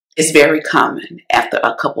It's very common after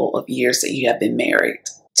a couple of years that you have been married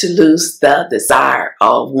to lose the desire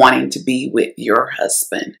of wanting to be with your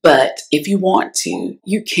husband. But if you want to,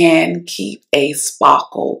 you can keep a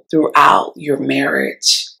sparkle throughout your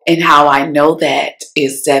marriage. And how I know that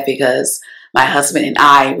is that because my husband and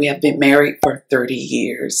I, we have been married for 30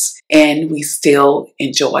 years and we still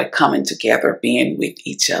enjoy coming together, being with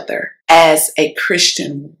each other. As a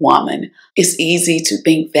Christian woman, it's easy to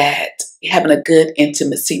think that having a good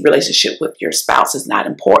intimacy relationship with your spouse is not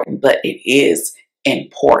important, but it is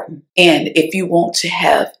important. And if you want to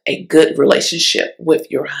have a good relationship with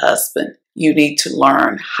your husband, you need to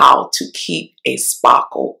learn how to keep a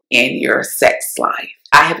sparkle in your sex life.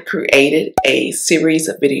 I have created a series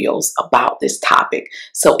of videos about this topic.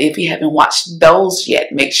 So if you haven't watched those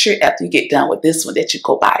yet, make sure after you get done with this one that you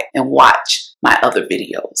go back and watch my other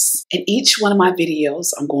videos. In each one of my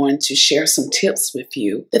videos, I'm going to share some tips with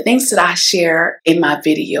you. The things that I share in my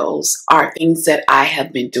videos are things that I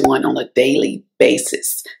have been doing on a daily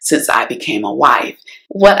basis since I became a wife.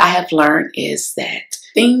 What I have learned is that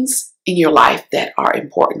things in your life that are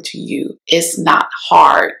important to you, it's not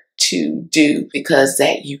hard to do because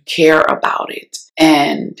that you care about it.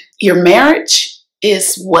 And your marriage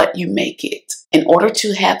is what you make it. In order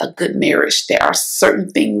to have a good marriage, there are certain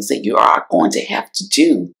things that you are going to have to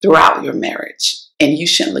do throughout your marriage. And you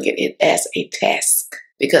shouldn't look at it as a task.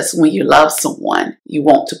 Because when you love someone, you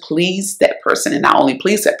want to please that person. And not only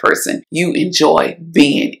please that person, you enjoy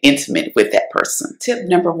being intimate with that person. Tip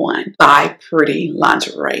number 1, buy pretty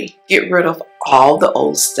lingerie. Get rid of all the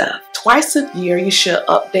old stuff. Twice a year, you should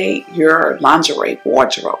update your lingerie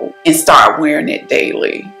wardrobe and start wearing it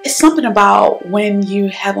daily. It's something about when you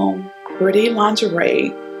have on pretty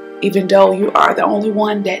lingerie, even though you are the only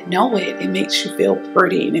one that know it, it makes you feel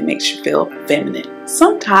pretty and it makes you feel feminine.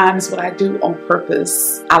 Sometimes what I do on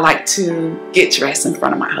purpose, I like to get dressed in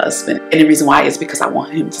front of my husband. And the reason why is because I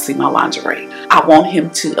want him to see my lingerie. I want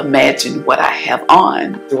him to imagine what I have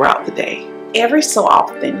on throughout the day. Every so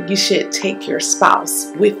often, you should take your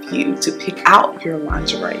spouse with you to pick out your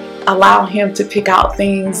lingerie. Allow him to pick out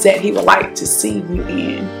things that he would like to see you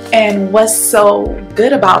in. And what's so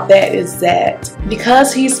good about that is that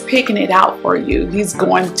because he's picking it out for you, he's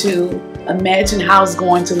going to imagine how it's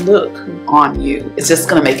going to look on you. It's just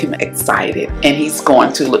going to make him excited, and he's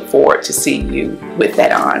going to look forward to see you with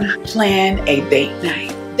that on. Plan a date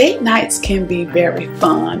night. Date nights can be very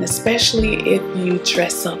fun, especially if you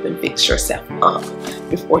dress up and fix yourself up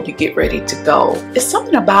before you get ready to go. It's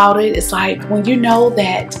something about it. It's like when you know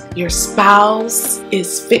that your spouse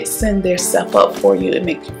is fixing their stuff up for you, it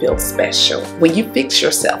makes you feel special. When you fix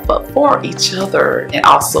yourself up for each other, it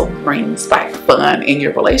also brings back fun in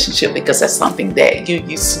your relationship because that's something that you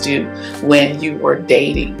used to do when you were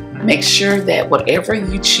dating. Make sure that whatever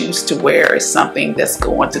you choose to wear is something that's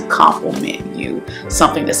going to compliment you,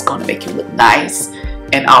 something that's going to make you look nice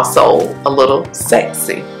and also a little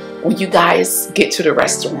sexy. When you guys get to the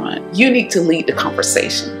restaurant, you need to lead the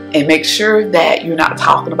conversation and make sure that you're not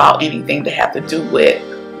talking about anything that have to do with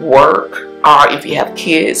work, or if you have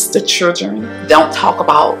kids, the children. Don't talk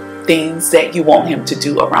about things that you want him to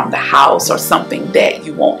do around the house or something that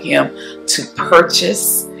you want him to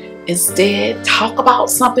purchase. Instead, talk about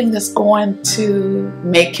something that's going to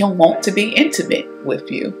make him want to be intimate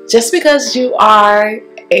with you. Just because you are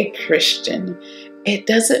a Christian, it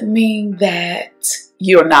doesn't mean that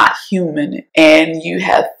you're not human and you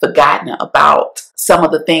have forgotten about some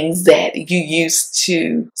of the things that you used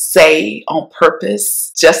to say on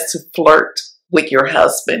purpose just to flirt with your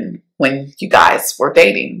husband when you guys were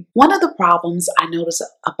dating. One of the problems I notice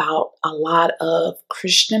about a lot of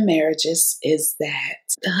Christian marriages is that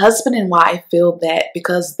the husband and wife feel that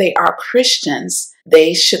because they are Christians,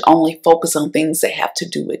 they should only focus on things that have to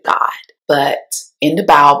do with God. But in the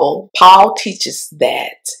Bible, Paul teaches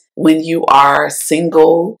that when you are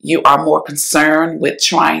single, you are more concerned with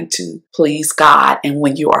trying to please God. And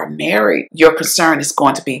when you are married, your concern is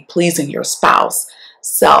going to be pleasing your spouse.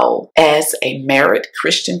 So as a married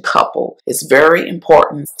Christian couple, it's very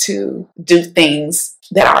important to do things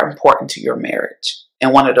that are important to your marriage.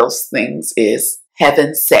 And one of those things is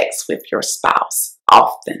having sex with your spouse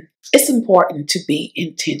often. It's important to be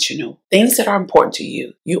intentional. Things that are important to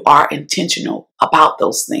you, you are intentional about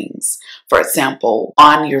those things. For example,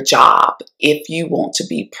 on your job, if you want to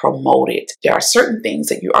be promoted, there are certain things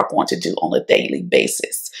that you are going to do on a daily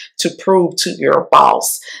basis to prove to your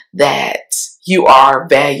boss that you are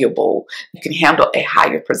valuable. You can handle a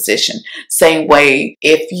higher position. Same way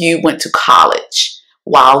if you went to college.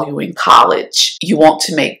 While you're in college, you want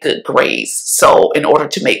to make good grades. So in order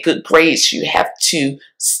to make good grades, you have to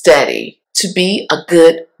study. To be a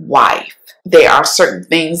good wife, there are certain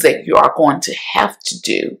things that you are going to have to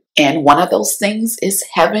do. And one of those things is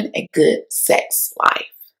having a good sex life.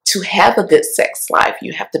 To have a good sex life,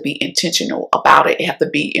 you have to be intentional about it. It has to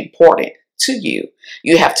be important to you.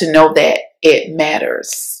 You have to know that it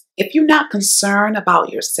matters. If you're not concerned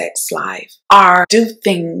about your sex life or do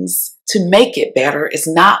things to make it better, it's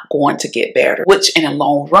not going to get better, which in the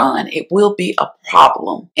long run, it will be a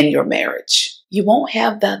problem in your marriage. You won't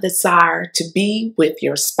have the desire to be with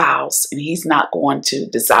your spouse, and he's not going to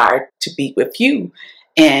desire to be with you.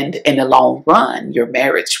 And in the long run, your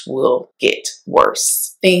marriage will get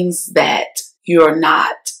worse. Things that you're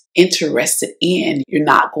not interested in, you're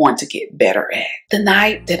not going to get better at. The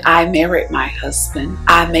night that I married my husband,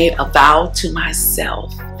 I made a vow to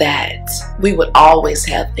myself that we would always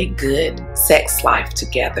have a good sex life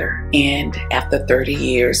together. And after 30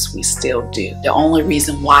 years, we still do. The only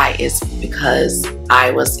reason why is because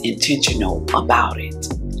I was intentional about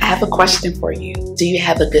it. I have a question for you. Do you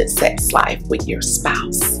have a good sex life with your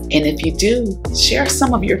spouse? And if you do, share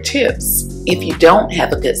some of your tips. If you don't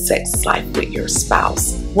have a good sex life with your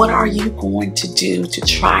spouse, what are you going to do to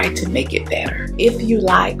try to make it better? If you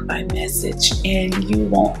like my message and you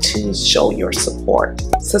want to show your support,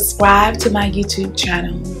 subscribe to my YouTube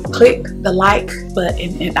channel, click the like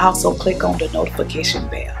button, and also click on the notification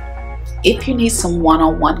bell. If you need some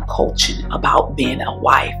one-on-one coaching about being a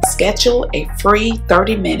wife, schedule a free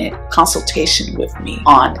 30-minute consultation with me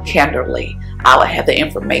on Calendly. I will have the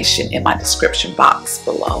information in my description box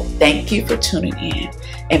below. Thank you for tuning in,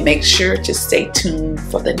 and make sure to stay tuned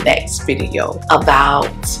for the next video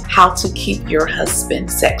about how to keep your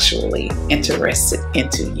husband sexually interested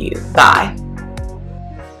into you. Bye.